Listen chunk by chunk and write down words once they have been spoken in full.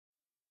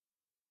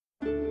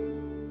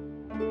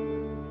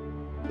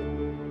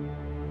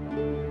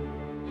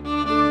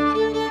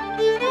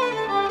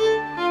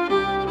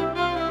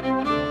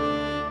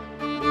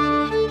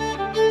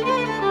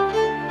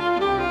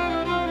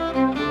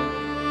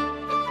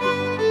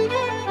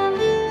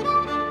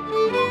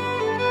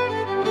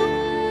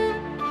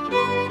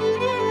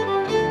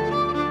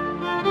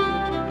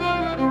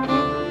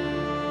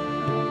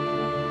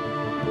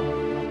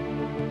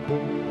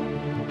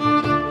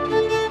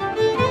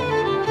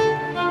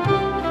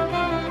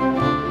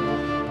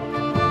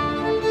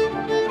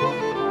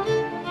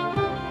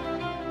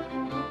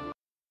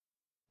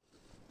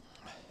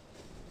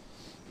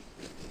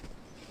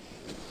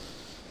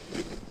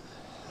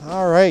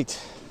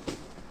right.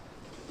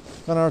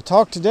 I'm going to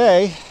talk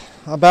today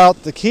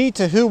about the key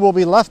to who will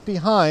be left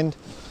behind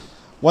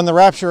when the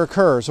rapture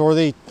occurs, or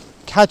the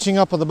catching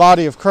up of the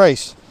body of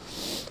Christ.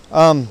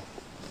 In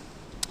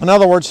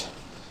other words,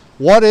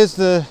 what is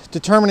the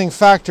determining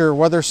factor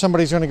whether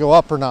somebody's going to go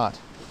up or not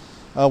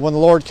when the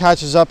Lord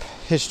catches up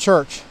his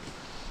church?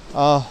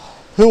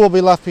 Who will be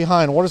left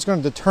behind? What is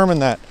going to determine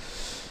that?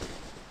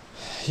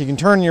 You can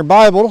turn your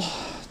Bible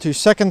to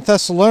 2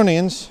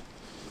 Thessalonians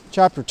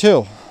chapter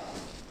 2.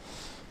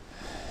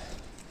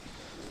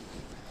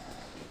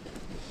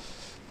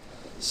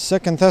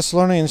 Second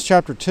Thessalonians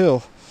chapter 2.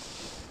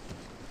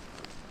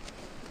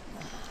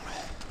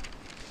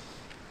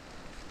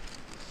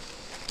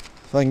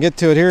 If I can get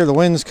to it here, the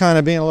wind's kind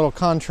of being a little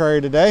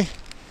contrary today,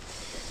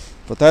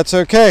 but that's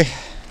okay.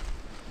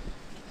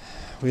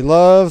 We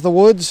love the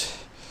woods,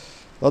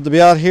 love to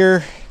be out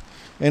here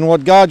in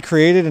what God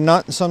created and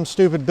not in some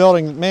stupid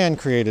building that man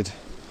created.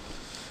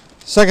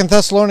 2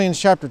 Thessalonians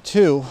chapter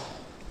 2,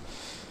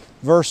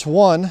 verse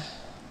 1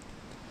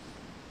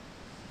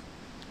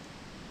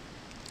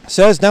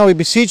 says, "Now we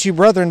beseech you,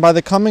 brethren, by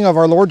the coming of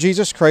our Lord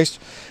Jesus Christ,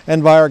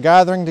 and by our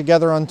gathering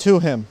together unto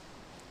him."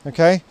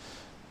 Okay?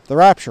 The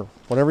rapture,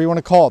 whatever you want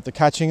to call it, the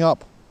catching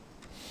up.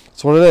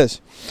 That's what it is.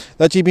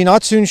 "That ye be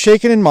not soon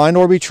shaken in mind,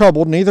 or be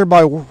troubled, neither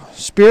by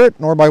spirit,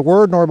 nor by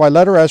word, nor by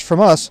letter, as from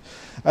us,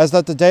 as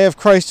that the day of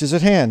Christ is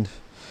at hand.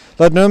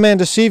 Let no man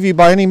deceive you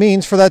by any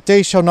means, for that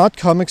day shall not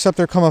come, except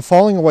there come a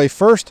falling away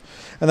first,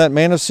 and that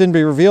man of sin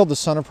be revealed, the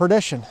son of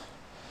perdition."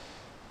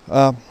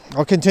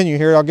 I'll continue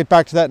here. I'll get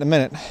back to that in a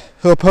minute.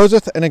 "Who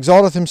opposeth and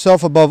exalteth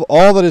himself above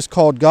all that is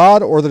called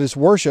God, or that is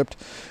worshipped,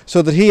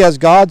 so that he as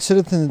God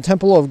sitteth in the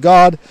temple of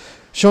God,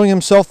 showing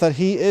himself that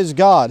he is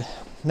God."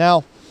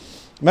 Now,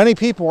 many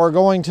people are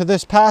going to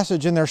this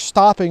passage and they're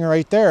stopping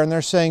right there and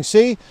they're saying,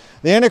 see,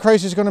 the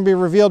Antichrist is going to be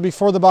revealed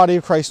before the body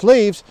of Christ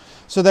leaves,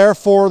 so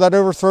therefore that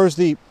overthrows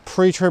the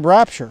pre-trib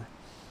rapture.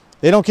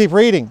 They don't keep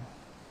reading.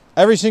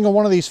 Every single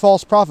one of these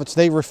false prophets,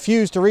 they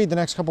refuse to read the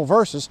next couple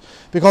verses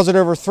because it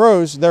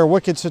overthrows their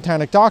wicked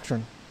satanic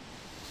doctrine.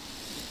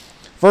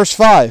 Verse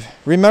 5,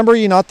 "Remember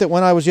ye not that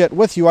when I was yet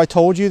with you I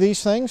told you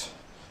these things?"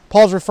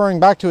 Paul's referring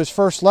back to his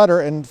first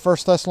letter in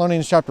 1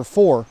 Thessalonians chapter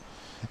 4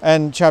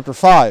 and chapter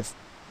 5.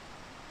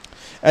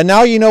 "And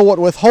now ye know what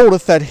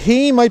withholdeth, that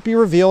he might be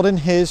revealed in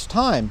his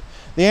time."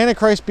 The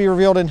Antichrist be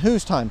revealed in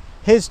whose time?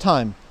 His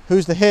time.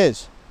 Who's the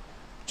his?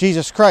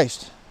 Jesus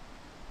Christ.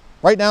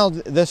 Right now,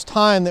 this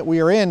time that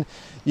we are in,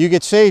 you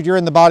get saved, you're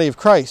in the body of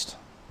Christ.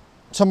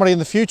 Somebody in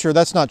the future,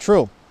 that's not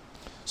true.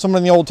 Someone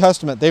in the Old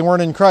Testament, they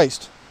weren't in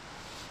Christ.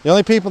 The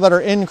only people that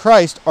are in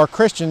Christ are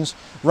Christians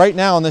right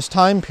now in this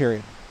time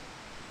period.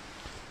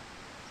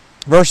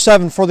 Verse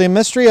 7, "For the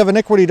mystery of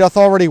iniquity doth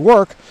already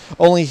work,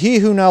 only he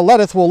who now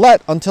letteth will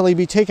let until he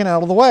be taken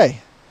out of the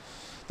way."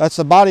 That's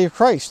the body of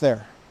Christ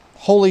there.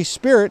 Holy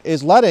Spirit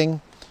is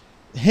letting,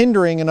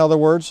 hindering, in other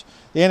words,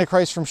 the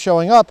Antichrist from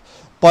showing up,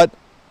 but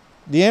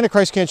the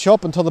Antichrist can't show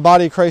up until the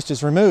body of Christ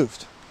is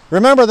removed.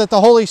 Remember that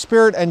the Holy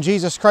Spirit and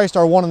Jesus Christ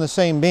are one and the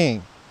same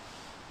being.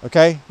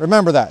 Okay?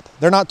 Remember that.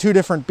 They're not two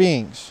different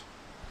beings.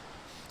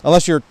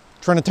 Unless you're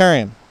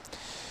Trinitarian.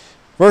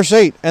 Verse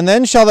 8, "And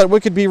then shall that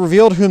wicked be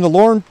revealed, whom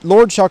the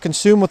Lord shall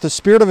consume with the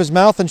spirit of his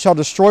mouth, and shall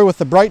destroy with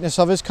the brightness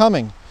of his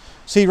coming."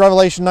 See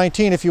Revelation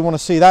 19 if you want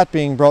to see that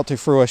being brought to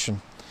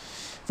fruition.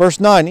 Verse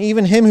 9,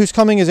 "Even him whose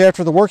coming is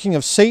after the working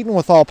of Satan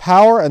with all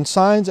power and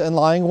signs and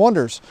lying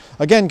wonders."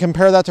 Again,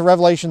 compare that to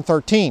Revelation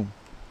 13.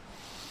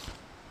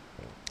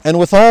 "And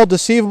with all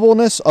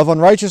deceivableness of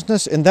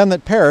unrighteousness in them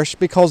that perish,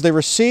 because they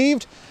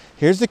received,"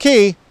 here's the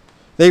key,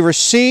 "they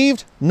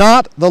received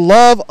not the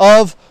love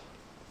of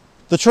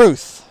the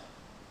truth,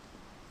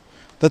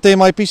 that they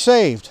might be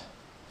saved."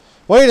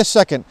 Wait a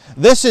second.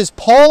 This is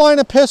Pauline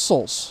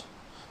epistles.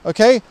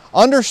 Okay?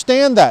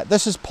 Understand that.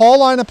 This is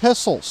Pauline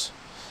epistles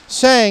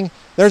saying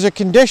there's a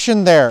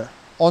condition there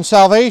on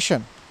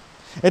salvation.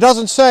 It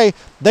doesn't say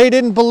they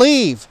didn't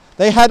believe.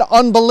 They had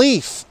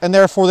unbelief and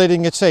therefore they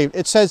didn't get saved.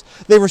 It says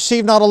they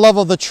received not a love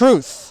of the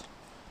truth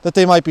that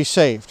they might be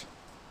saved.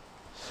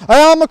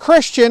 I'm a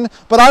Christian,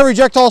 but I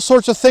reject all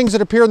sorts of things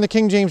that appear in the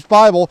King James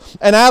Bible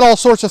and add all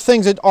sorts of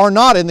things that are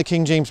not in the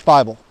King James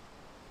Bible.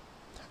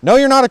 No,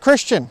 you're not a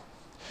Christian.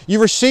 You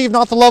receive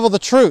not the love of the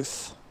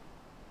truth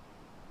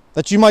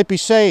that you might be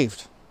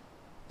saved.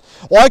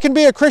 Well, I can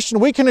be a Christian.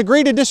 We can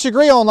agree to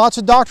disagree on lots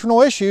of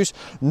doctrinal issues.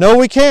 No,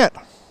 we can't.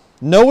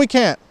 No, we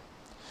can't.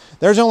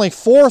 There's only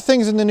 4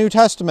 things in the New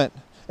Testament,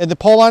 in the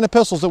Pauline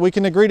epistles, that we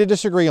can agree to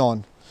disagree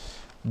on.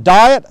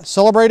 Diet,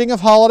 celebrating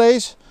of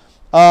holidays,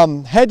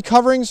 head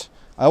coverings.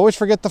 I always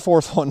forget the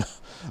 4th one.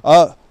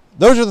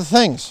 Those are the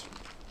things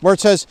where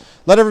it says,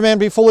 "Let every man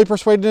be fully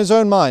persuaded in his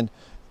own mind."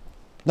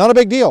 Not a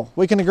big deal.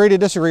 We can agree to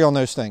disagree on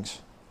those things.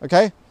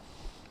 Okay?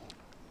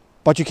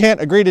 But you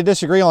can't agree to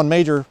disagree on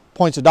major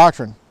points of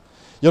doctrine.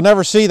 You'll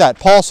never see that.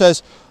 Paul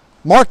says,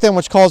 "Mark them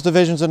which cause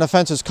divisions and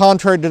offenses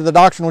contrary to the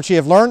doctrine which ye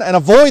have learned, and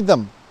avoid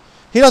them."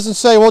 He doesn't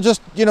say, well, just,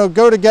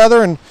 go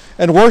together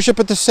and worship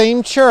at the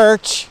same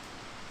church.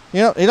 He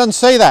doesn't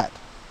say that.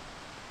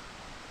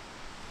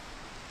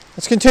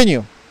 Let's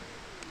continue.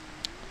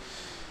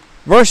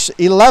 Verse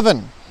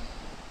 11.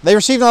 They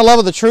received not love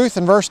of the truth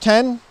in verse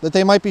 10, that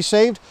they might be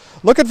saved.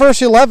 Look at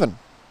verse 11.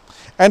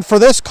 And for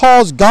this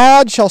cause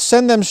God shall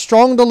send them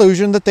strong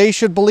delusion, that they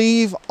should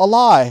believe a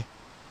lie.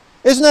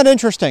 Isn't that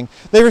interesting?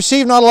 They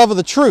receive not love of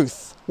the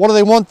truth. What do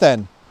they want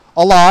then?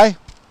 A lie.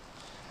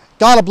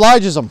 God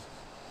obliges them.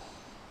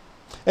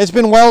 It's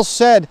been well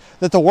said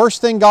that the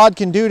worst thing God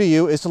can do to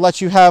you is to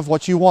let you have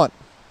what you want,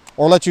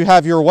 or let you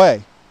have your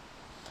way.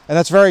 And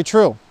that's very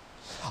true.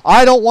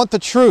 I don't want the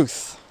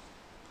truth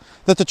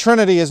that the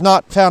Trinity is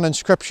not found in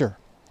Scripture.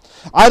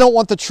 I don't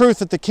want the truth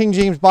that the King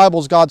James Bible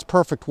is God's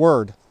perfect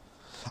word.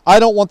 I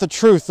don't want the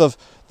truth of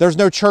there's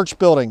no church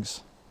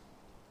buildings.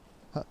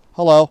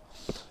 Hello.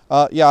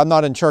 Yeah, I'm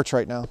not in church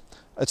right now.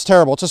 It's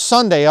terrible. It's a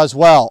Sunday as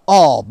well.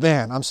 Oh,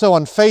 man, I'm so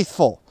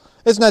unfaithful.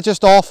 Isn't that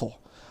just awful?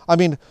 I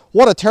mean,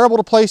 what a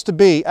terrible place to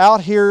be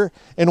out here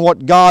in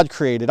what God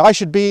created. I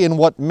should be in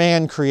what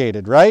man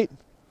created, right?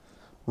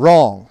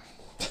 Wrong.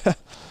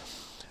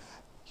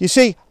 You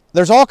see,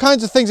 there's all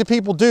kinds of things that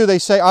people do. They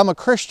say, I'm a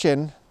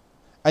Christian,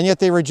 and yet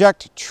they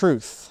reject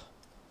truth.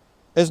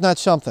 Isn't that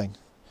something?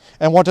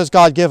 And what does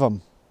God give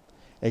them?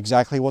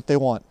 Exactly what they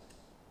want.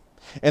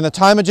 In the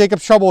time of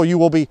Jacob's trouble, you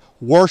will be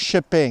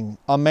worshiping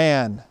a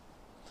man.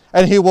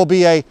 And he will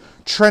be a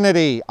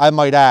trinity, I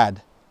might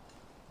add.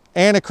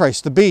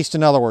 Antichrist, the beast,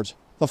 in other words,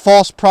 the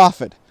false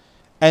prophet,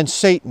 and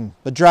Satan,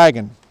 the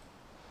dragon.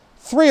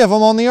 3 of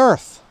them on the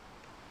earth.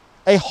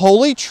 A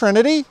holy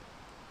trinity?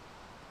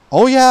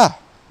 Oh yeah,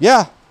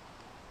 yeah.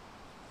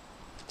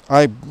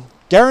 I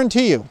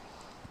guarantee you.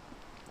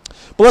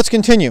 But let's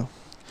continue.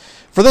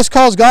 For this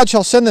cause God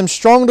shall send them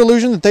strong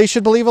delusion, that they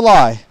should believe a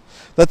lie,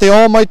 that they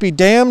all might be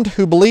damned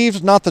who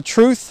believed not the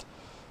truth,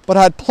 but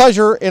had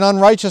pleasure in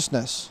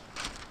unrighteousness.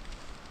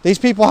 These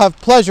people have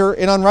pleasure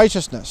in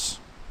unrighteousness.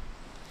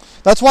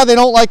 That's why they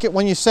don't like it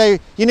when you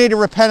say you need to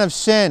repent of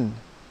sin.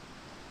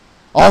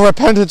 Oh,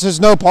 repentance is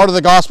no part of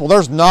the gospel.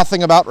 There's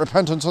nothing about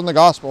repentance in the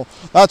gospel.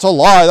 That's a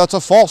lie. That's a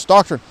false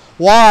doctrine.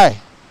 Why?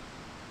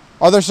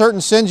 Are there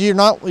certain sins you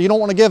don't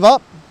want to give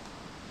up?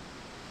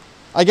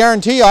 I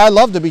guarantee you, I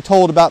love to be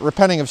told about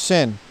repenting of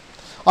sin.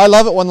 I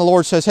love it when the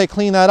Lord says, hey,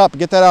 clean that up,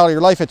 get that out of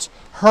your life. It's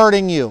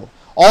hurting you.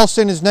 All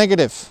sin is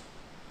negative.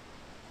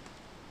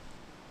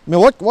 I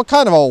mean, what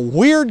kind of a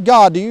weird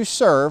God do you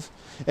serve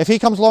if he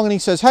comes along and he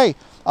says, hey,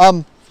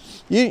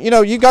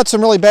 you got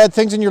some really bad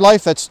things in your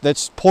life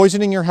that's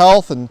poisoning your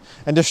health and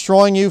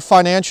destroying you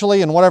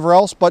financially and whatever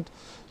else, but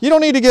you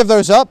don't need to give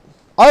those up.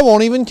 I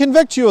won't even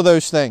convict you of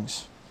those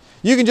things.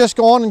 You can just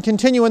go on and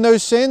continue in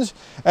those sins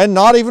and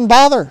not even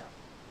bother.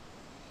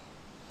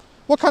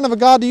 What kind of a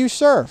God do you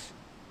serve?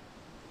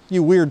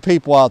 You weird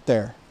people out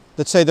there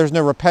that say there's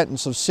no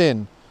repentance of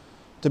sin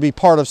to be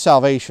part of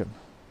salvation.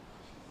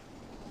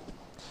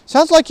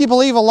 Sounds like you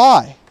believe a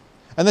lie,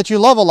 and that you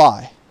love a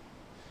lie,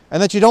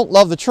 and that you don't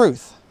love the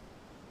truth.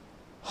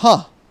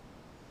 Huh.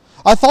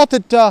 I thought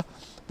that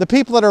the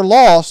people that are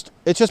lost,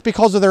 it's just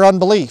because of their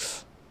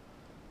unbelief.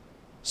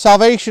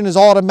 Salvation is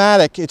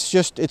automatic.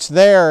 It's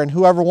there, and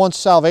whoever wants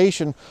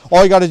salvation,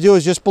 all you got to do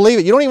is just believe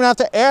it. You don't even have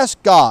to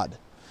ask God.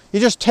 You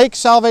just take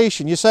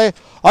salvation. You say,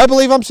 I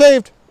believe I'm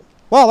saved.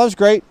 Well, that was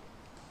great.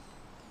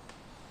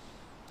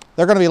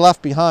 They're going to be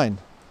left behind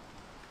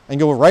and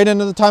go right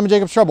into the time of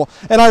Jacob's trouble.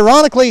 And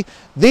ironically,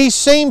 these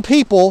same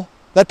people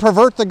that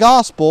pervert the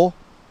gospel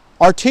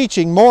are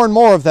teaching, more and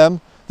more of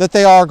them, that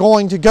they are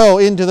going to go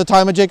into the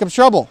time of Jacob's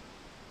trouble.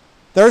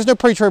 There is no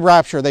pre-trib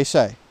rapture, they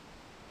say.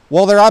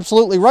 Well, they're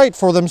absolutely right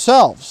for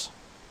themselves.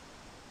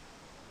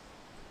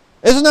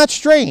 Isn't that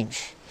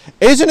strange?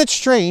 Isn't it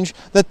strange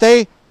that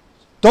they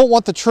don't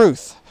want the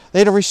truth?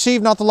 They to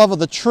receive not the love of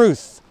the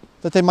truth,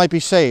 that they might be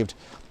saved.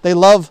 They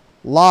love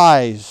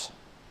lies.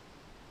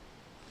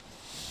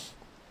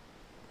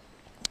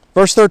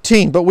 Verse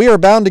 13, but we are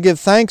bound to give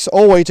thanks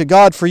always to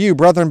God for you,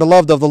 brethren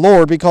beloved of the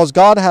Lord, because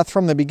God hath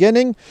from the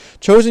beginning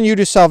chosen you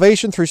to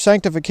salvation through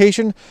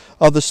sanctification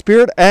of the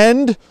Spirit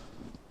and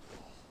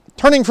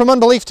turning from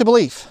unbelief to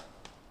belief.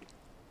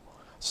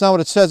 That's not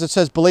what it says. It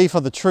says belief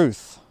of the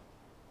truth.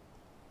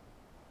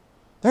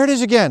 There it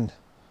is again.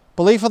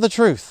 Belief of the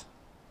truth.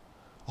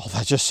 Oh,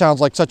 that just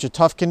sounds like such a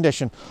tough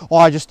condition. Oh,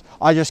 I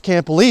just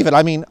can't believe it.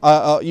 I mean,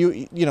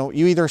 you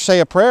either say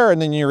a prayer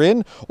and then you're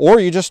in, or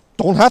you just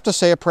don't have to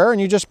say a prayer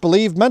and you just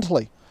believe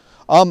mentally.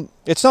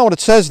 It's not what it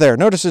says there.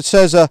 Notice it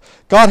says,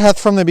 God hath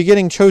from the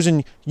beginning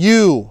chosen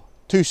you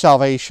to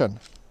salvation.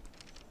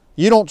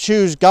 You don't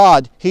choose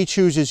God. He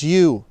chooses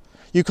you.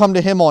 You come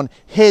to him on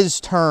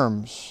his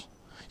terms.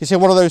 You say,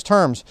 what are those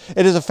terms?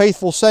 It is a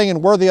faithful saying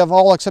and worthy of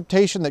all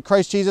acceptation that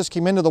Christ Jesus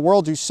came into the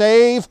world to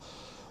save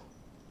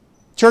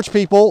church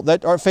people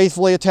that are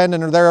faithfully attend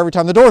and are there every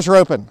time the doors are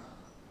open.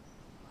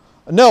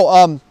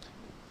 No,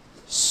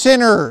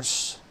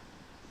 sinners.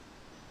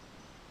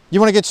 You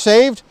want to get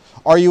saved?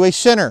 Are you a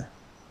sinner?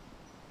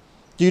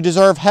 Do you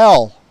deserve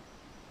hell?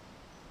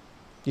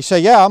 You say,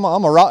 yeah, I'm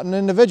a rotten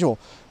individual.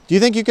 Do you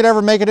think you could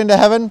ever make it into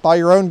heaven by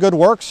your own good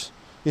works?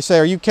 You say,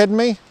 are you kidding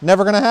me?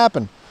 Never going to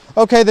happen.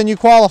 Okay, then you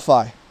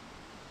qualify.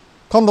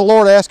 Come to the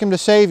Lord, ask him to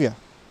save you.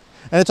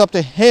 And it's up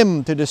to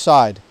him to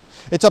decide.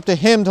 It's up to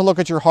Him to look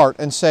at your heart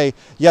and say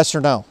yes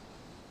or no.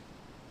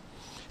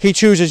 He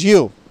chooses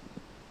you.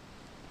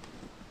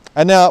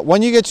 And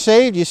when you get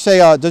saved, you say,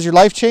 does your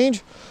life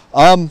change?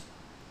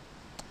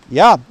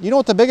 Yeah. You know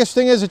what the biggest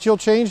thing is that you'll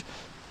change?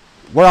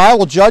 Where I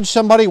will judge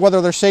somebody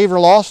whether they're saved or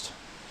lost.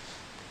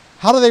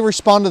 How do they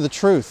respond to the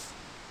truth?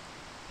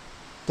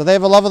 Do they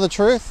have a love of the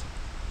truth?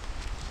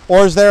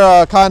 Or is there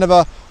a kind of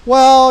a,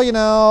 well, you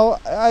know,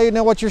 I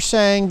know what you're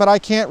saying, but I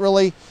can't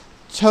really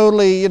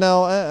totally, you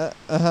know,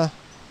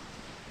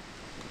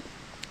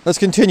 Let's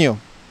continue.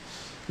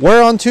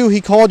 Whereunto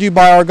He called you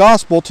by our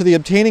gospel to the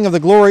obtaining of the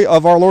glory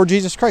of our Lord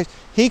Jesus Christ.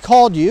 He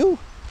called you?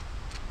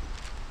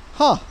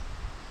 Huh.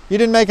 You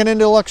didn't make an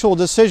intellectual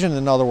decision,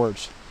 in other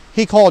words.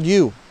 He called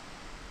you.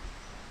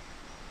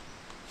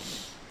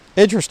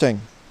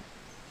 Interesting.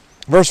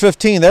 Verse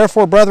 15,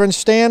 therefore, brethren,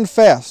 stand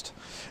fast,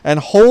 and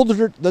hold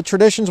the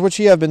traditions which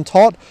ye have been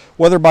taught,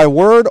 whether by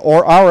word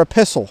or our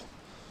epistle.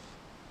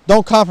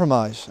 Don't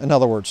compromise, in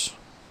other words.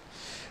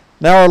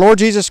 Now our Lord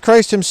Jesus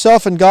Christ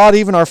Himself and God,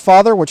 even our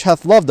Father, which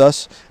hath loved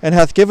us, and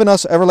hath given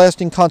us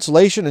everlasting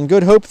consolation and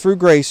good hope through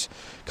grace,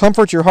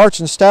 comfort your hearts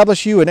and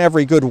establish you in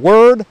every good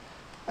word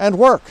and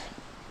work.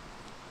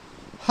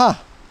 Huh.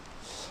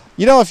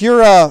 You know, if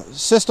your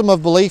system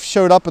of belief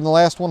showed up in the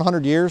last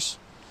 100 years,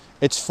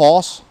 it's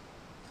false.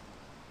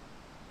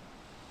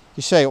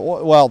 You say,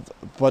 well,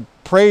 but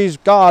praise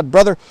God,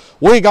 brother,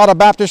 we got a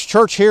Baptist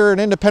church here, an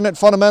independent,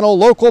 fundamental,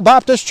 local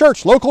Baptist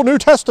church, local New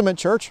Testament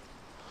church,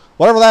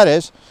 whatever that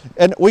is.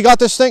 And we got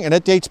this thing, and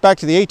it dates back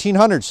to the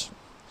 1800s.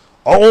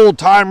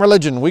 Old-time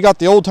religion. We got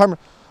the old-time.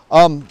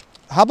 How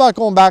about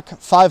going back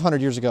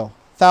 500 years ago,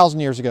 1,000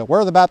 years ago?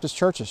 Where are the Baptist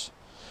churches?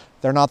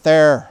 They're not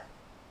there.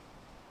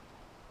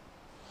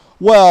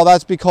 Well,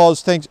 that's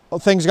because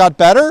things got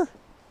better?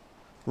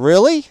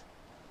 Really?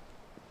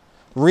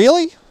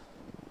 Really?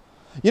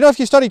 You know, if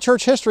you study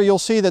church history, you'll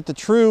see that the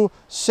true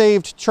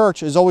saved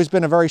church has always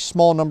been a very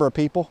small number of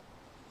people.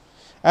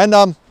 And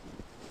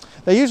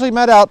they usually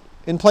met out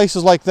in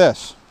places like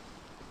this.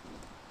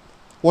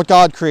 What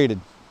God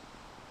created.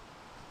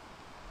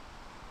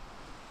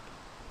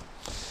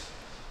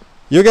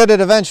 You'll get it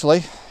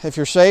eventually if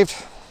you're saved.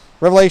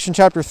 Revelation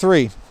chapter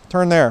 3.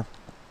 Turn there.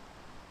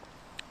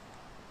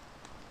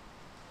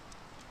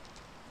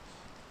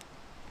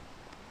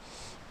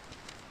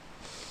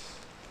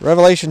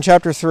 Revelation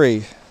chapter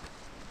 3.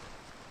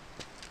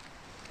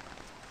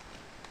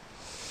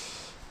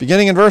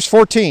 Beginning in verse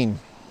 14.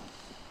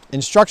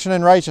 Instruction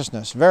in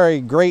righteousness. Very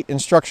great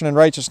instruction in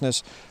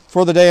righteousness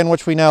for the day in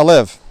which we now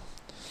live.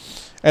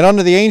 And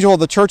unto the angel of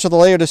the church of the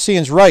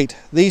Laodiceans write,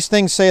 these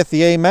things saith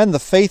the Amen, the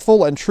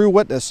faithful and true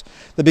witness,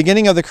 the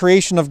beginning of the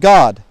creation of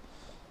God.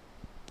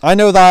 I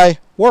know thy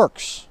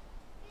works.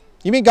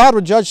 You mean God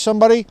would judge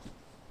somebody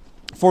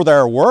for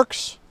their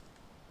works?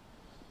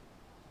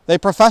 They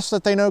profess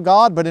that they know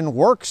God, but in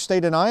works they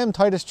deny Him,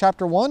 Titus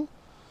chapter 1.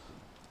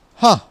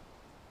 Huh.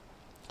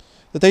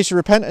 That they should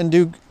repent and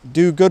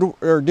do good,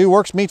 or do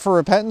works meet for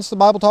repentance, the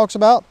Bible talks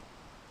about.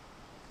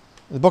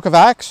 The book of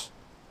Acts.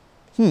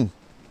 I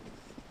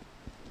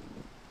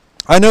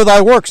know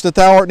thy works, that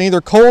thou art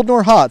neither cold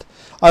nor hot.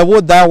 I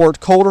would thou wert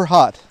cold or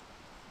hot.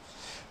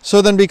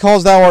 So then,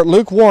 because thou art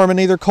lukewarm and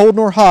neither cold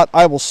nor hot,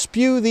 I will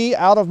spew thee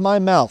out of my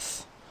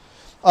mouth.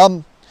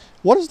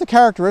 What is the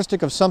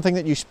characteristic of something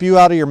that you spew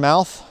out of your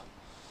mouth?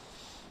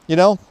 You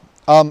know,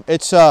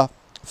 it's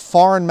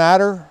foreign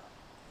matter.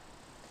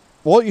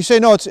 Well, you say,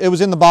 no, it was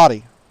in the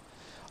body.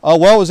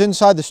 Well, it was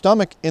inside the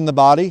stomach in the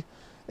body.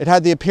 It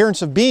had the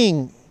appearance of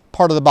being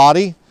part of the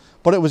body,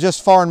 but it was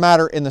just foreign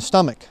matter in the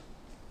stomach.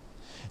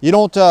 You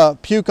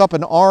don't puke up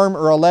an arm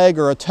or a leg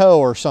or a toe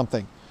or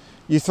something.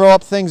 You throw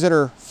up things that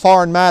are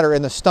foreign matter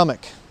in the stomach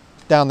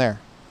down there.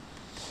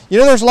 You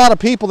know, there's a lot of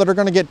people that are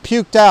going to get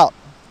puked out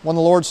when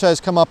the Lord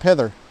says, come up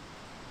hither.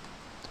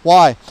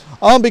 Why?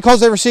 Because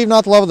they receive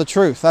not the love of the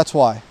truth. That's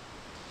why.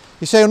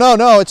 You say,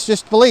 no, it's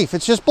just belief.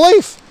 It's just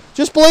belief.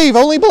 Just believe,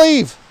 only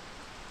believe.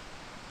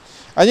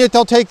 And yet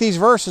they'll take these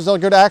verses, they'll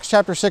go to Acts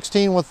chapter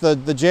 16 with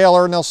the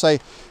jailer, and they'll say,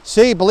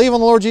 see, believe on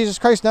the Lord Jesus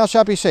Christ, now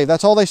shalt be saved.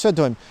 That's all they said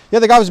to him. Yeah,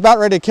 the guy was about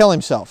ready to kill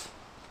himself.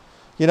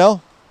 You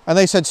know? And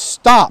they said,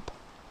 stop.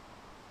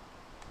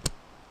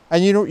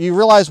 And you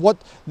realize what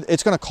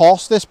it's going to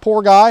cost this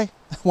poor guy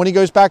when he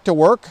goes back to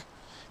work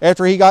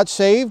after he got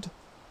saved?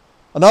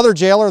 Another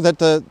jailer that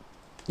the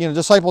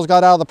disciples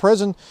got out of the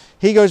prison,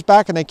 he goes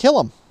back and they kill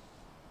him.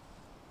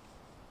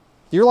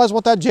 Do you realize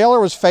what that jailer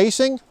was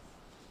facing?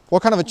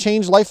 What kind of a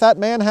changed life that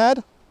man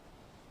had?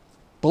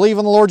 Believe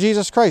in the Lord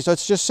Jesus Christ.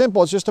 It's just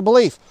simple. It's just a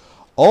belief.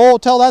 Oh,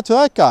 tell that to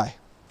that guy.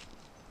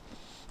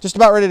 Just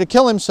about ready to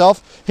kill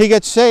himself. He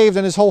gets saved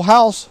and his whole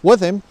house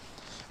with him.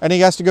 And he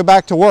has to go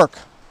back to work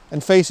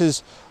and face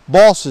his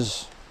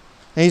bosses.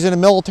 And he's in a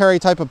military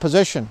type of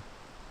position.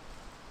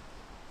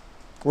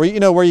 Where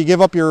you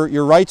give up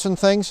your rights and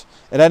things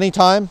at any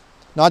time.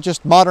 Not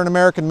just modern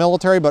American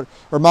military,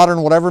 or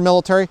modern whatever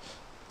military.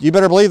 You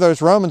better believe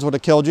those Romans would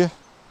have killed you.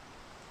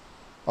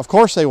 Of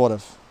course they would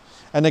have.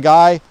 And the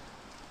guy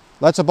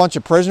lets a bunch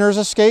of prisoners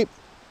escape.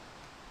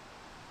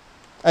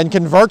 and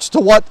converts to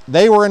what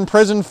they were in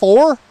prison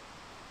for?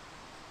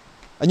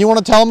 And you want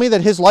to tell me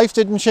that his life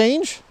didn't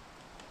change?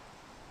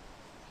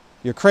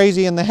 You're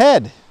crazy in the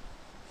head.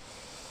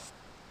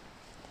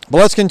 But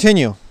let's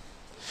continue.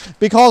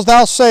 Because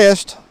thou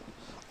sayest,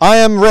 I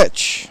am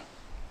rich,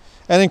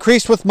 and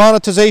increased with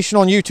monetization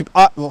on YouTube.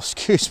 Well,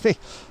 excuse me,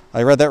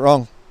 I read that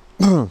wrong.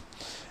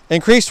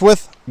 Increased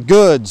with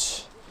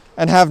goods,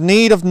 and have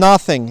need of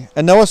nothing,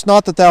 and knowest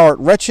not that thou art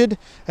wretched,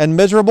 and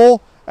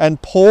miserable,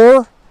 and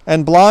poor,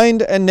 and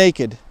blind, and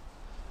naked.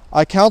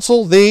 I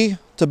counsel thee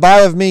to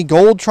buy of me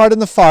gold tried in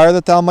the fire,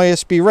 that thou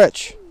mayest be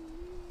rich,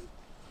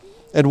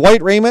 and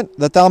white raiment,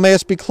 that thou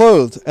mayest be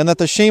clothed, and that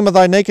the shame of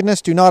thy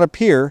nakedness do not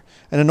appear,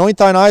 and anoint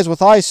thine eyes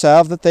with eye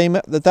salve,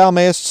 that thou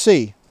mayest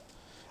see.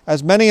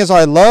 As many as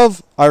I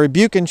love, I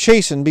rebuke and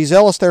chasten. Be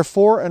zealous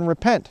therefore, and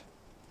repent.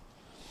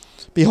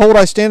 Behold,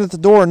 I stand at the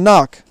door and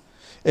knock.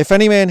 If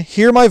any man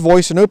hear my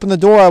voice and open the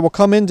door, I will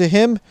come in to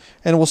him,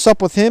 and will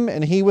sup with him,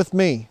 and he with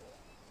me.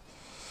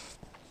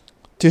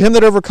 To him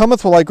that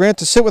overcometh will I grant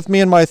to sit with me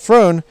in my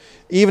throne,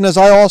 even as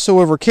I also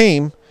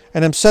overcame,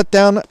 and am set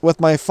down with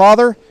my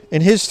Father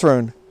in his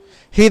throne.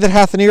 He that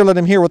hath an ear, let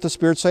him hear what the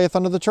Spirit saith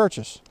unto the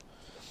churches.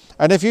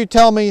 And if you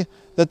tell me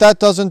that that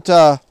doesn't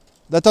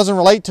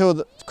relate to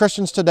the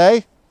Christians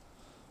today,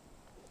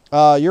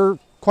 you're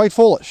quite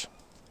foolish.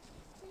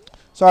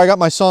 Sorry, I got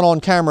my son on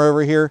camera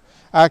over here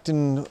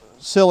acting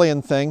silly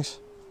and things.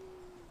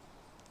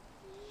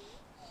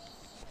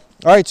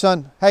 All right,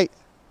 son. Hey,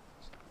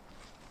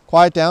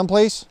 quiet down,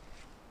 please.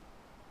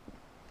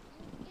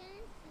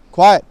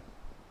 Quiet.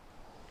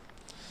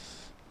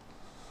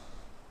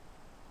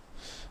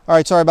 All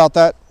right, sorry about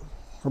that.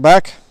 We're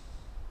back.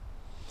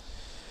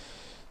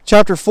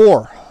 Chapter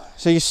 4.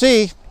 So you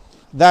see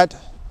that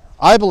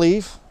I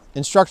believe,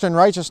 instruction in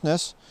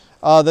righteousness,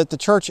 that the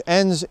church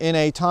ends in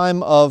a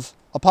time of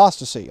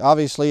apostasy.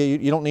 Obviously,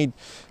 you don't need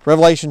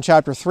Revelation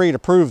chapter 3 to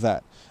prove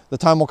that. The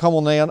time will come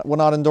when they will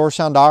not endure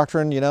sound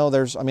doctrine. You know,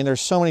 there's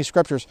so many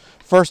scriptures.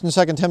 1st and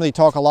 2nd Timothy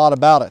talk a lot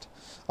about it,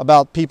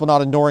 about people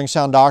not enduring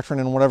sound doctrine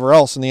and whatever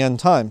else in the end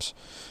times.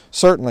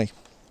 Certainly.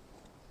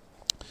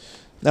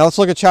 Now let's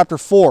look at chapter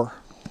 4.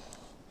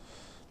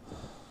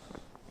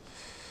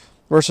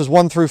 Verses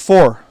 1 through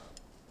 4.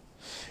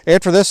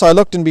 After this I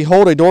looked, and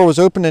behold, a door was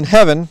opened in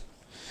heaven,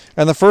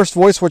 and the first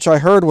voice which I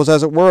heard was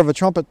as it were of a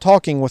trumpet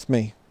talking with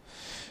me,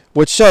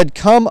 which said,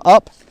 Come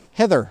up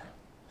hither,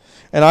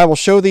 and I will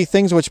show thee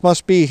things which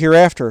must be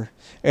hereafter.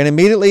 And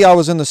immediately I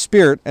was in the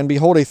Spirit, and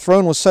behold, a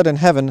throne was set in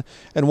heaven,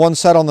 and one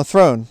sat on the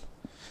throne.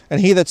 And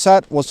he that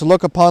sat was to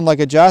look upon like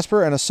a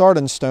jasper and a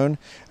sardine stone,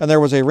 and there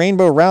was a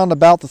rainbow round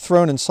about the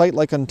throne in sight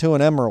like unto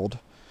an emerald.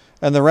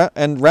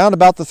 And round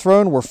about the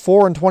throne were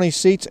 24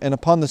 seats, and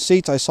upon the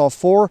seats I saw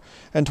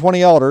 24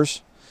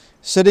 elders,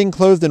 sitting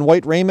clothed in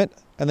white raiment,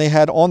 and they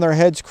had on their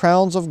heads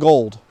crowns of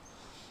gold.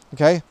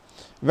 Okay?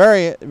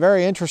 Very,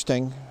 very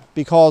interesting,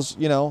 because,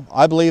 you know,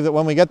 I believe that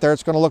when we get there,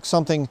 it's going to look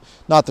something,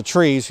 not the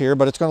trees here,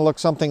 but it's going to look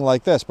something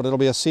like this, but it'll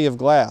be a sea of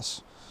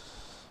glass.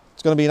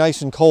 It's going to be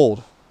nice and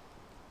cold.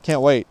 Can't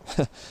wait.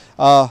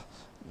 The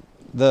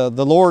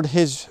Lord,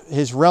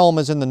 his realm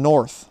is in the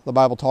north, the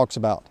Bible talks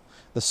about.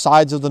 The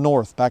sides of the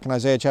north, back in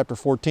Isaiah chapter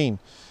 14.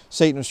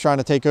 Satan was trying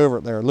to take over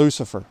it there,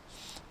 Lucifer.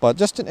 But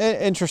just an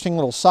interesting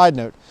little side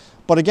note.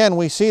 But again,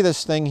 we see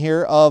this thing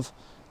here of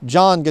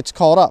John gets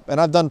caught up. And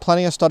I've done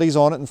plenty of studies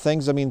on it and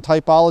things. I mean,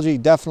 typology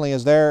definitely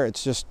is there.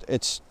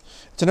 It's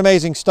an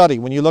amazing study.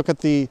 When you look at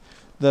the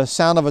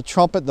sound of a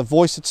trumpet, the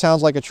voice that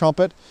sounds like a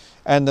trumpet,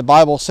 and the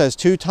Bible says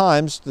 2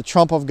 times the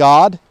trump of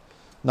God,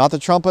 not the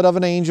trumpet of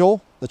an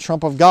angel, the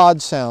trump of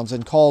God sounds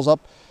and calls up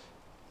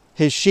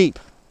his sheep.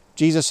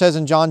 Jesus says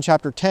in John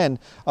chapter 10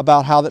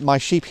 about how that my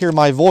sheep hear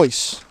my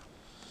voice,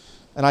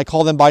 and I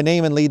call them by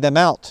name and lead them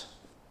out.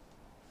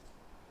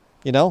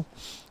 You know,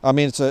 I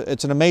mean, it's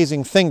an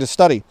amazing thing to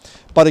study.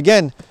 But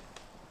again,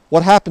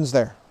 what happens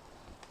there?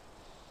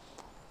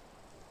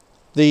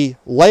 The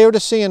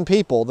Laodicean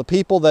people, the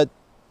people that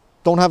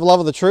don't have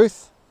love of the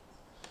truth,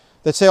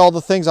 that say all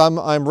the things,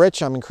 I'm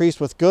rich, I'm increased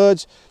with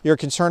goods, you're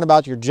concerned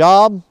about your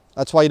job.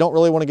 That's why you don't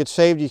really want to get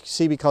saved, you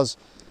see, because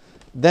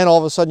then all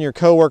of a sudden your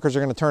coworkers are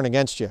going to turn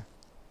against you.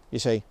 You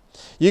see,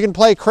 you can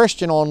play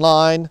Christian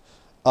online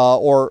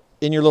or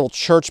in your little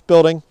church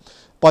building,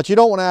 but you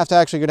don't want to have to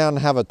actually go down and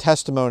have a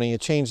testimony, a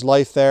changed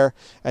life there,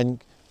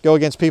 and go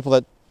against people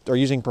that are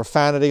using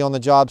profanity on the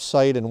job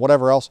site and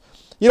whatever else.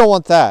 You don't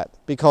want that,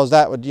 because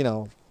that would, you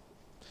know,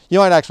 you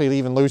might actually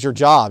even lose your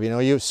job. You know,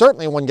 you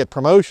certainly wouldn't get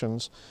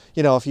promotions,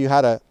 you know, if you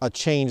had a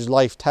changed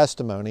life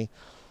testimony.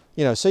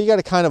 You know, so you got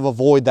to kind of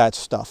avoid that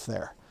stuff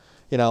there,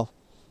 you know.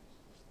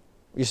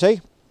 You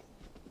see?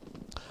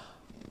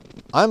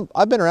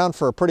 I've been around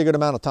for a pretty good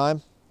amount of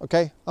time,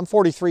 okay? I'm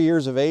 43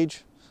 years of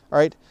age, all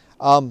right?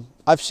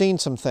 I've seen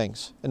some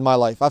things in my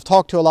life. I've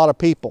talked to a lot of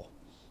people,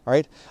 all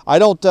right? I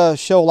don't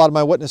show a lot of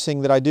my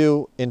witnessing that I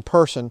do in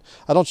person.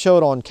 I don't show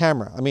it on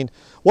camera. I mean,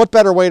 what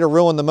better way to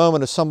ruin the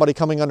moment of somebody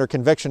coming under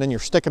conviction and you're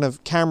sticking a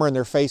camera in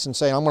their face and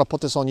saying, I'm going to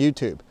put this on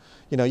YouTube.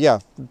 You know, yeah,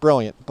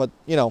 brilliant, but,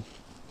 you know,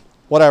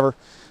 whatever.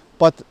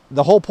 But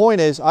the whole point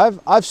is,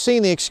 I've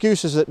seen the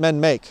excuses that men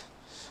make.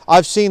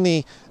 I've seen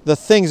the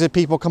things that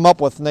people come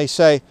up with, and they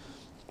say,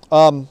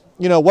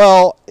 you know,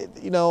 well,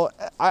 you know,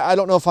 I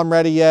don't know if I'm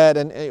ready yet,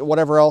 and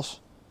whatever else.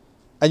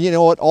 And you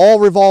know, it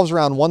all revolves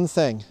around one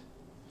thing.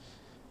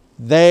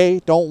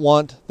 They don't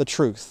want the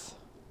truth.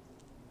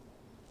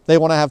 They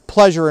want to have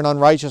pleasure in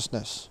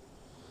unrighteousness.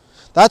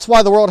 That's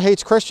why the world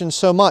hates Christians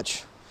so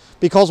much.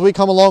 Because we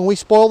come along, we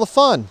spoil the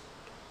fun.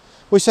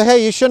 We say,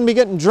 hey, you shouldn't be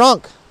getting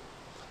drunk.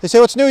 They say,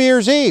 well, it's New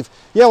Year's Eve.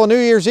 Yeah, well, New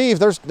Year's Eve,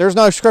 there's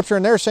no scripture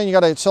in there saying you got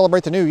to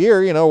celebrate the new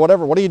year, you know,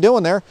 whatever. What are you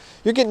doing there?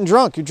 You're getting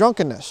drunk. You're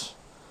drunkenness.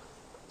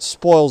 It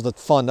spoils the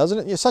fun, doesn't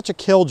it? You're such a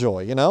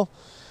killjoy, you know.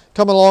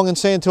 Coming along and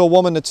saying to a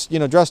woman that's, you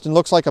know, dressed and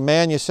looks like a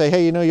man, you say,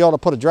 hey, you know, you ought to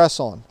put a dress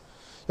on.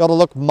 You ought to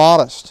look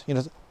modest. You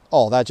know,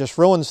 oh, that just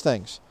ruins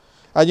things.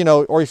 You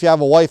know, or if you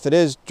have a wife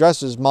that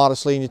dresses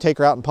modestly and you take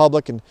her out in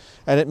public and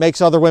it makes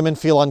other women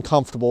feel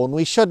uncomfortable, and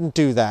we shouldn't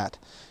do that.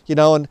 You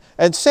know,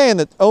 and saying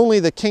that only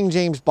the King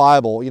James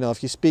Bible, you know,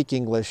 if you speak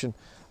English, and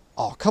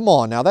oh, come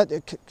on now,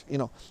 that, you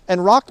know,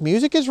 and rock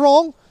music is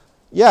wrong?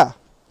 Yeah,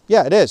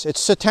 it is. It's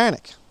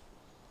satanic.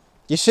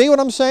 You see what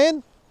I'm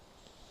saying?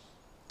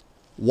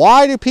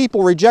 Why do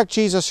people reject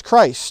Jesus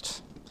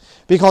Christ?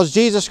 Because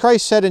Jesus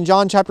Christ said in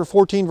John chapter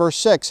 14, verse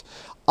 6,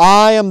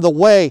 I am the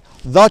way,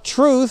 the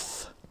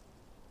truth,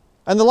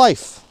 and the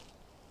life.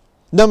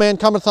 No man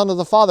cometh unto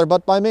the Father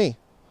but by me.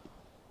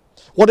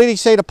 What did he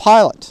say to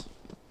Pilate?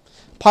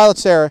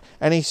 Pilate's there,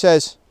 and he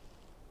says,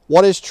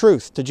 what is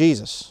truth to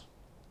Jesus?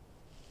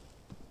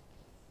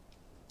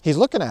 He's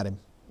looking at him.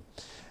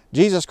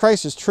 Jesus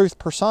Christ is truth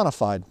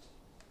personified.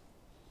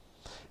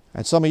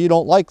 And some of you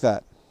don't like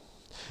that.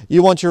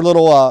 You want your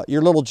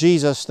little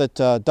Jesus that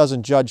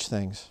doesn't judge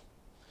things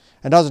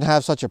and doesn't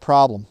have such a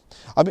problem.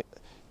 I mean,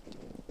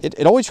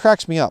 it always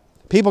cracks me up.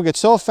 People get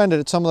so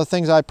offended at some of the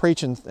things I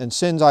preach and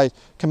sins I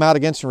come out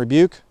against and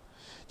rebuke.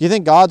 Do you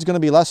think God's going to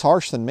be less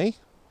harsh than me?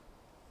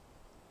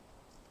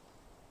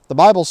 The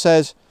Bible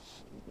says,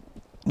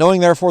 knowing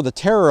therefore the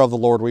terror of the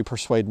Lord, we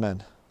persuade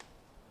men.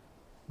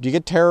 Do you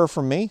get terror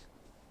from me?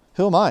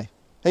 Who am I?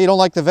 Hey, you don't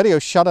like the video,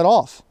 shut it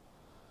off.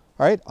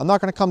 All right? I'm not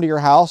going to come to your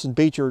house and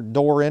beat your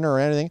door in or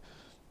anything.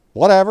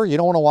 Whatever, you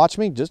don't want to watch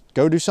me, just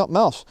go do something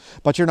else.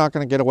 But you're not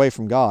going to get away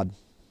from God.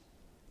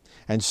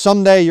 And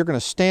someday you're going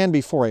to stand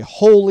before a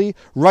holy,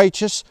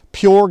 righteous,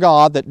 pure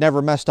God that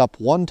never messed up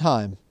one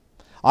time.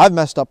 I've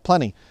messed up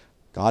plenty.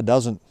 God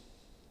doesn't.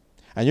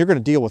 And you're going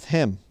to deal with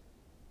Him.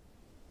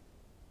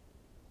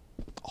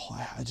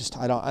 Oh,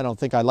 I don't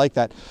think I like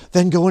that.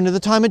 Then go into the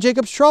time of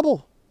Jacob's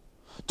trouble.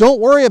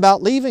 Don't worry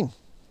about leaving.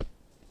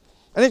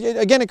 And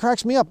again, it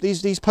cracks me up.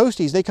 These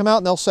posties, they come out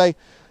and they'll say,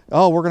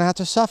 oh, we're going to have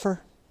to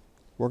suffer.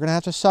 We're going to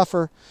have to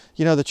suffer.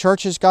 You know, the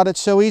church has got it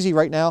so easy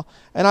right now.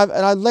 And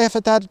I laugh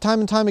at that time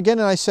and time again,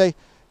 and I say,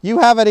 you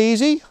have it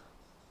easy?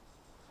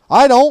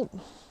 I don't.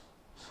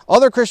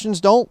 Other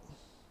Christians don't.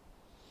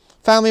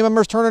 Family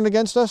members turning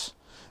against us,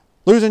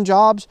 losing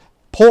jobs,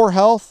 poor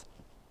health,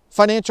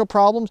 financial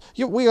problems.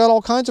 We got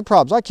all kinds of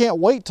problems. I can't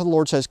wait till the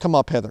Lord says, come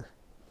up hither.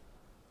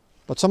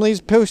 But some of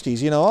these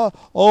posties, you know,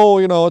 oh,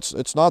 you know,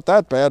 it's not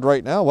that bad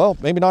right now. Well,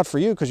 maybe not for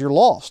you because you're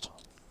lost.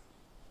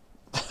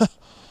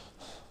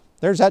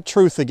 There's that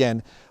truth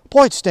again.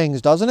 Boy, it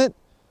stings, doesn't it?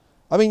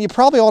 I mean, you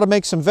probably ought to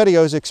make some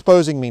videos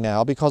exposing me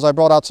now because I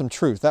brought out some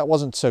truth. That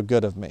wasn't so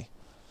good of me.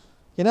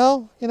 You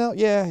know,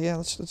 yeah,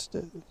 let's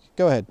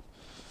go ahead.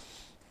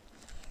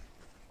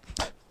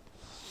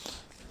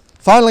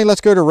 Finally,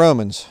 let's go to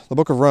Romans, the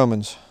book of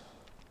Romans.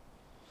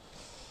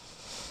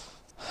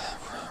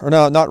 Or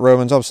no, not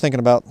Romans. I was thinking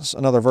about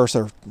another verse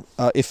there.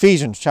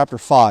 Ephesians chapter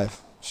 5.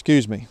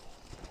 Excuse me.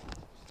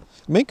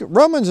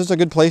 Romans is a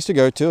good place to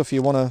go to if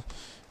you want to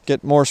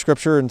get more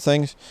scripture and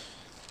things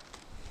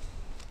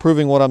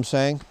proving what I'm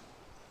saying.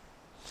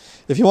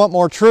 If you want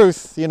more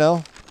truth, you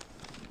know.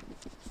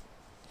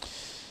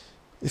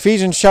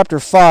 Ephesians chapter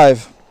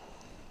 5.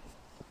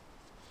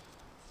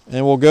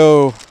 And we'll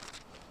go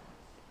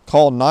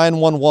call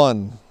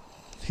 911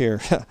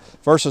 here.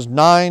 Verses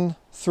 9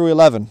 through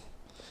 11.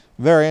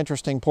 Very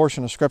interesting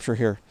portion of scripture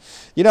here.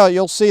 You know,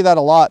 you'll see that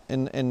a lot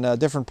in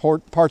different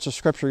parts of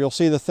scripture. You'll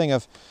see the thing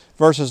of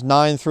verses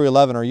 9 through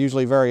 11 are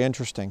usually very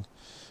interesting.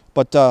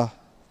 But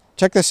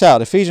check this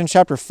out. Ephesians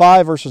chapter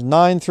 5, verses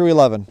 9 through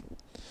 11.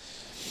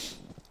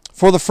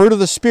 For the fruit of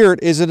the Spirit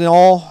is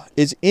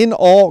in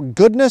all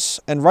goodness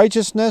and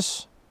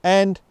righteousness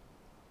and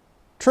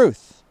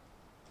truth.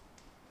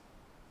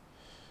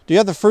 Do you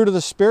have the fruit of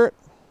the Spirit?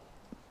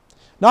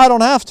 No, I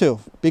don't have to,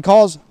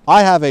 because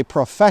I have a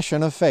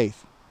profession of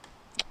faith.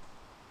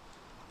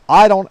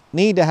 I don't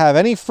need to have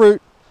any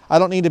fruit. I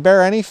don't need to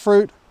bear any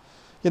fruit.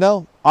 You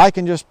know, I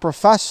can just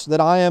profess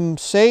that I am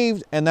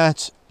saved, and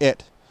that's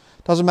it.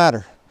 Doesn't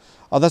matter.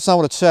 That's not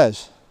what it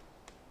says.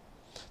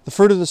 The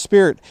fruit of the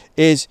Spirit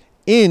is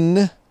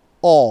in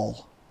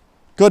all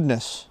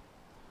goodness,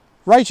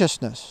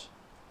 righteousness,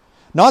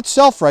 not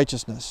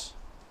self-righteousness.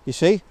 You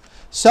see,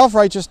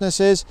 self-righteousness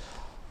is,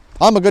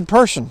 I'm a good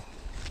person.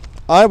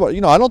 I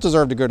don't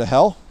deserve to go to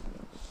hell.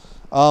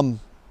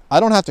 I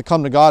don't have to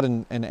come to God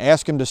and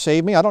ask Him to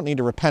save me. I don't need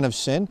to repent of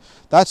sin.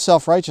 That's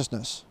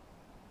self-righteousness.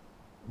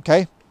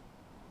 Okay?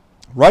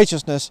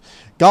 Righteousness,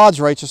 God's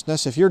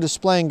righteousness, if you're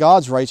displaying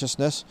God's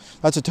righteousness,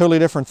 that's a totally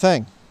different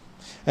thing.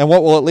 And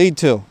what will it lead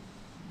to?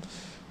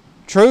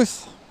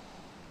 Truth?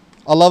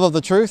 A love of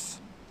the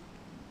truth?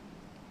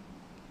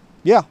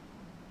 Yeah.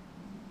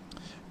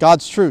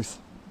 God's truth.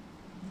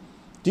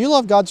 Do you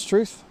love God's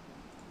truth?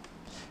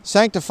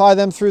 Sanctify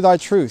them through thy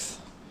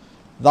truth.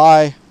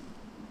 Thy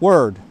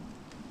word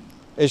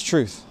is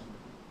truth.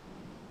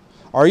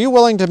 Are you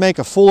willing to make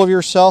a fool of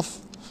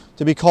yourself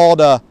to be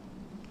called a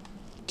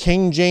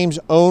King James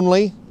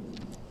only?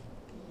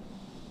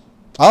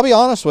 I'll be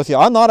honest with you.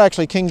 I'm not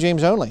actually King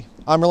James only.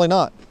 I'm really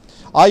not.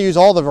 I use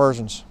all the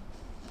versions.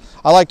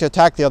 I like to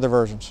attack the other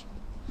versions.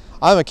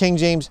 I'm a King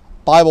James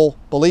Bible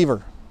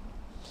believer.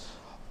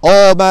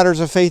 All matters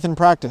of faith and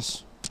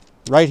practice.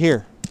 Right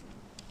here.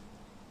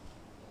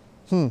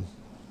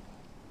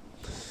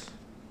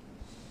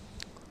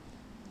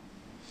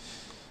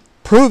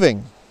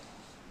 Proving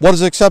what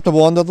is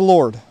acceptable unto the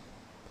Lord.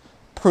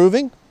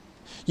 Proving?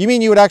 You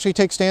mean you would actually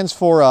take stands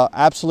for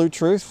absolute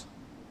truth?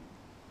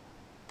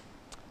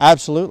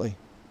 Absolutely.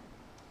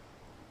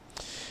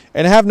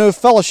 And have no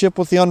fellowship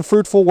with the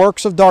unfruitful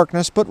works of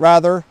darkness, but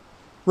rather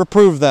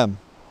reprove them.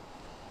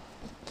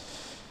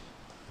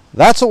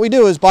 That's what we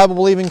do as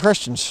Bible-believing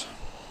Christians.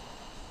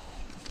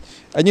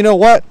 And you know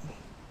what?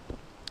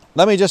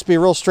 Let me just be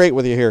real straight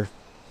with you here.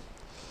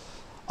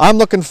 I'm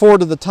looking forward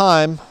to the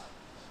time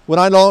when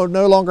I no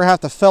longer have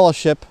to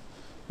fellowship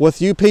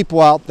with you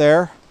people out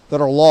there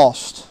that are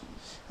lost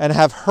and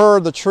have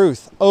heard the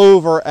truth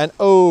over and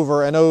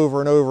over and over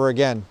and over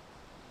again.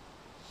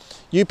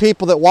 You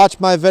people that watch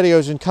my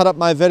videos and cut up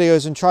my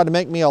videos and try to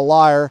make me a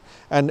liar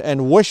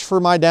and wish for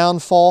my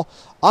downfall,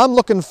 I'm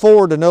looking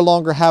forward to no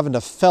longer having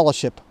to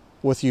fellowship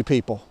with you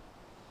people.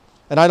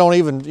 And I don't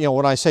even,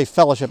 when I say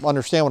fellowship,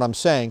 understand what I'm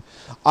saying.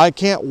 I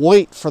can't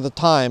wait for the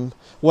time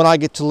when I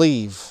get to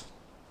leave.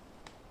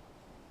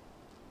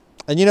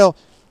 And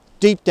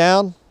deep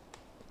down,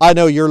 I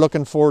know you're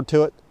looking forward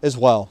to it as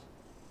well.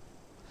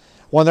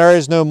 When there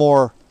is no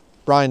more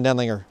Brian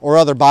Denlinger or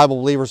other Bible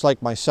believers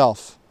like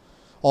myself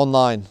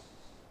online.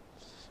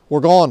 We're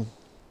gone.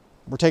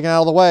 We're taken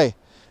out of the way.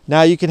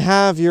 Now you can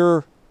have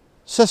your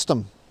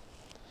system.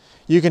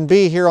 You can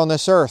be here on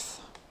this earth.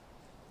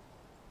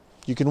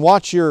 You can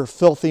watch your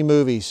filthy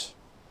movies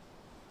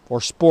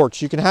or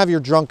sports. You can have your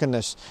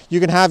drunkenness. You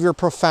can have your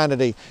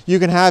profanity. You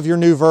can have your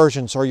new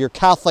versions or your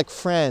Catholic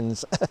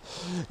friends.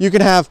 You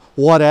can have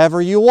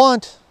whatever you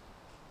want,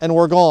 and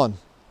we're gone.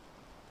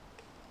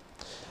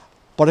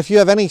 But if you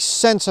have any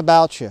sense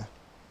about you,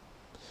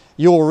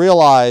 you will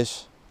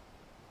realize,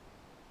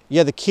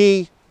 the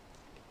key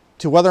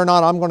to whether or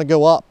not I'm going to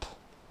go up.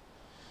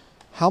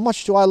 How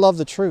much do I love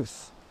the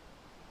truth?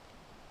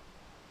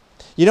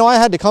 I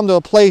had to come to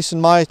a place in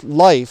my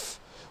life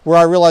where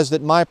I realized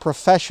that my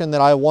profession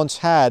that I once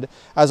had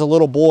as a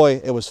little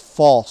boy, it was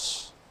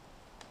false.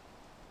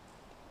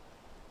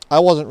 I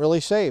wasn't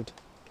really saved.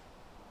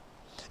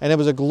 And it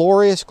was a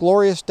glorious,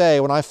 glorious day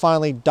when I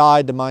finally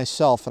died to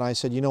myself. And I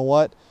said, you know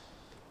what?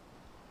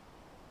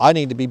 I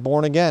need to be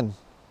born again.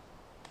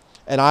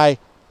 And I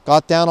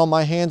got down on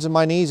my hands and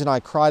my knees and I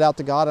cried out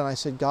to God and I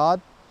said,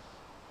 God,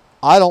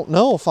 I don't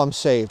know if I'm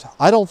saved.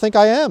 I don't think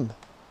I am.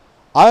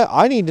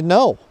 I need to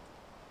know.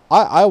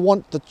 I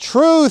want the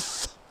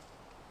truth.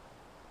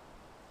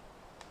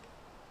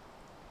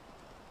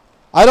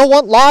 I don't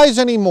want lies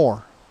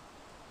anymore.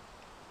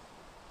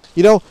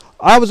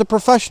 I was a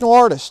professional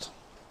artist.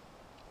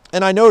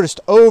 And I noticed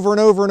over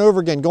and over and over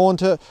again, going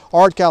to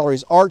art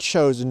galleries, art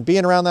shows, and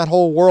being around that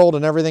whole world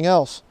and everything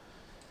else.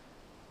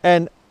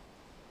 And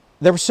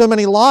there were so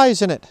many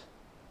lies in it.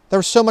 There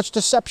was so much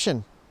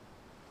deception.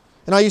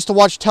 And I used to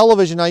watch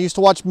television. I used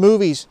to watch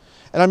movies.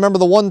 And I remember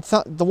the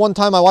one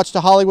time I watched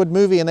a Hollywood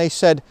movie and they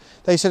said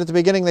at the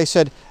beginning, they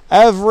said,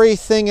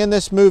 everything in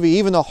this movie,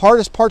 even the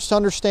hardest parts to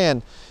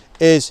understand,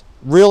 it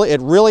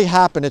really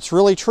happened. It's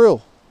really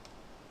true.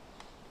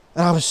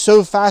 And I was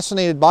so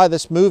fascinated by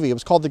this movie. It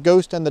was called The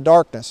Ghost and the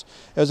Darkness.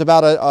 It was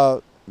about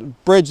a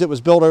bridge that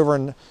was built over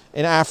in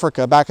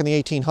Africa back in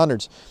the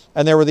 1800s.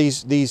 And there were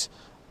these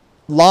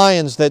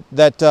lions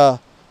that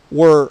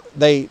were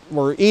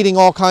eating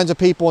all kinds of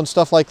people and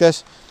stuff like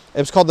this. It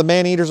was called The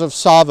Man-Eaters of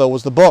Savo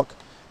was the book.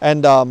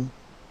 And I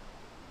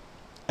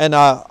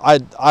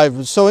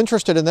was so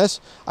interested in this,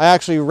 I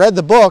actually read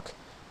the book,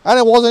 and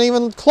it wasn't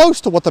even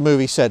close to what the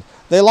movie said.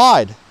 They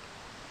lied.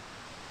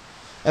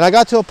 And I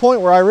got to a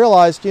point where I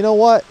realized, you know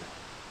what?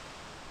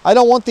 I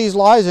don't want these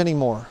lies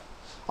anymore.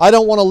 I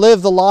don't want to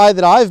live the lie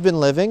that I've been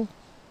living,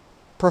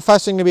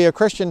 professing to be a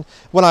Christian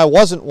when I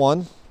wasn't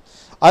one.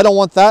 I don't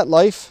want that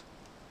life.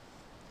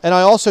 And I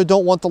also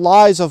don't want the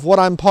lies of what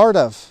I'm part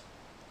of.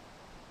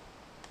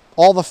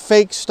 All the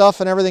fake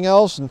stuff and everything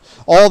else, and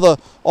all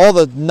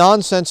the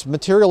nonsense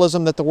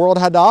materialism that the world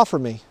had to offer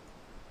me.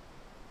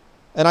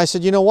 And I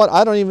said, you know what?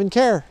 I don't even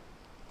care.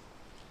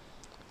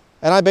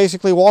 And I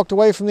basically walked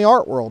away from the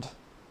art world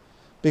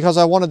because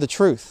I wanted the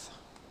truth.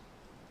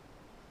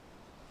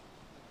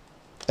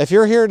 If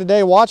you're here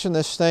today watching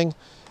this thing,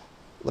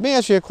 let me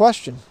ask you a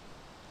question.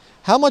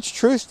 How much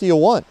truth do you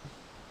want?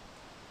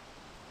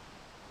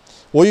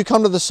 Will you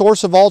come to the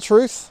source of all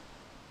truth?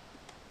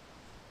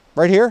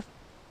 Right here?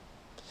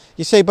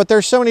 You say, but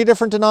there's so many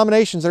different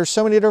denominations, there's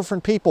so many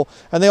different people,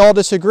 and they all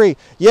disagree.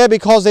 Yeah,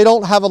 because they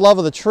don't have a love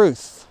of the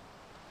truth.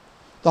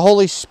 The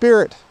Holy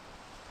Spirit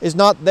is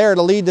not there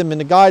to lead them and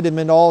to guide them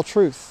into all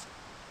truth.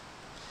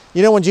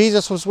 You know, when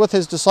Jesus was with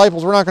his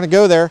disciples, we're not going to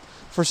go there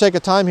for sake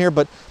of time here,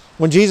 but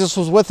when Jesus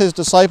was with his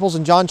disciples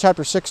in John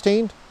chapter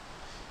 16,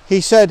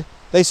 they said,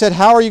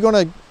 how are you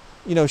going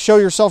to, show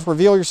yourself,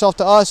 reveal yourself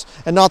to us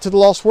and not to the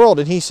lost world?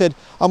 And he said,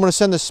 I'm going to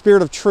send the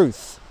Spirit of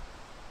truth.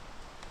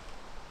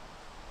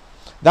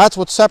 That's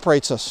what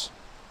separates us.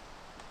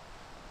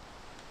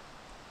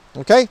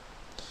 Okay?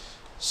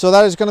 So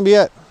that is going to be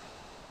it.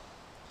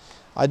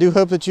 I do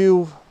hope that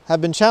you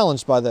have been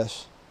challenged by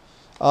this.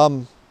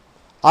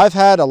 I've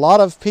had a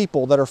lot of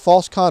people that are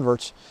false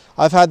converts.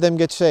 I've had them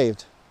get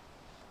saved.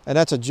 And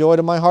that's a joy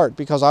to my heart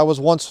because I was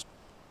once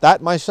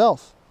that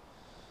myself.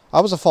 I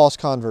was a false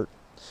convert.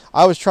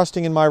 I was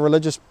trusting in my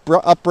religious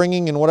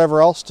upbringing and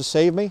whatever else to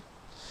save me.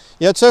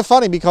 Yeah, it's so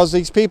funny because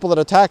these people that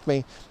attack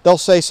me, they'll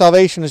say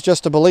salvation is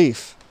just a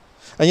belief.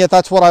 And yet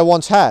that's what I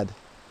once had.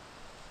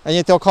 And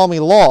yet they'll call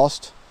me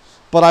lost,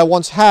 but I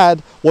once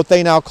had what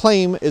they now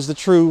claim is the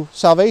true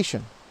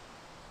salvation.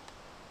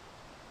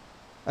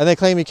 And they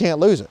claim you can't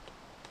lose it.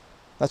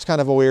 That's kind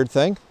of a weird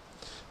thing.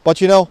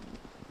 But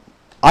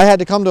I had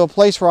to come to a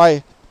place where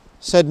I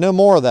said no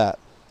more of that.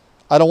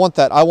 I don't want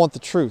that. I want the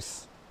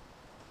truth.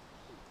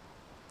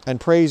 And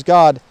praise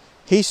God,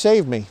 He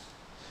saved me.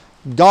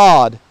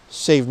 God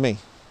saved me.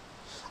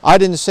 I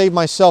didn't save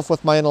myself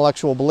with my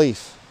intellectual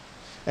belief.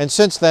 And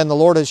since then, the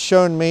Lord has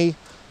shown me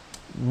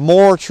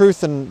more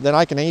truth than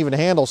I can even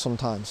handle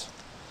sometimes.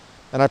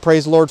 And I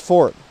praise the Lord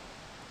for it.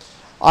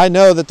 I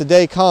know that the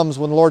day comes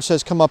when the Lord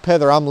says, come up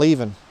hither, I'm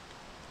leaving.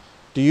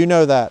 Do you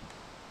know that?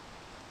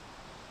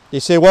 You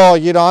say, well,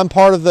 I'm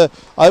part of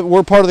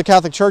we're part of the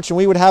Catholic Church and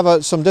we would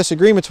have some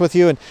disagreements with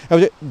you.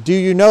 And do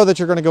you know that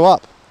you're going to go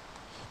up?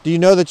 Do you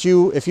know that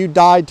if you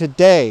died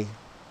today,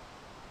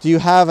 do you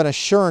have an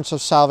assurance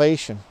of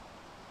salvation?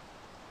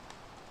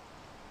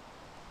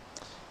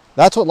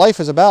 That's what life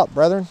is about,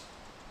 brethren.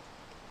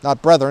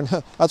 Not brethren.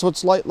 That's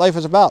what life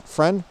is about,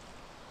 friend.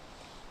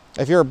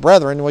 If you're a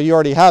brethren, well, you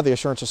already have the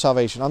assurance of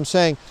salvation. I'm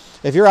saying,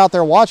 if you're out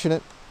there watching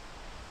it,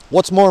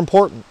 what's more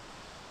important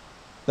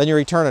than your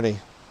eternity?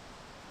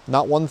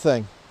 Not one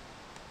thing.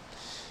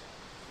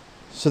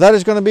 So that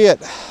is going to be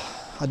it.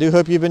 I do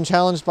hope you've been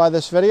challenged by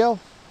this video.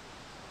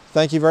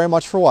 Thank you very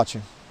much for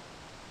watching.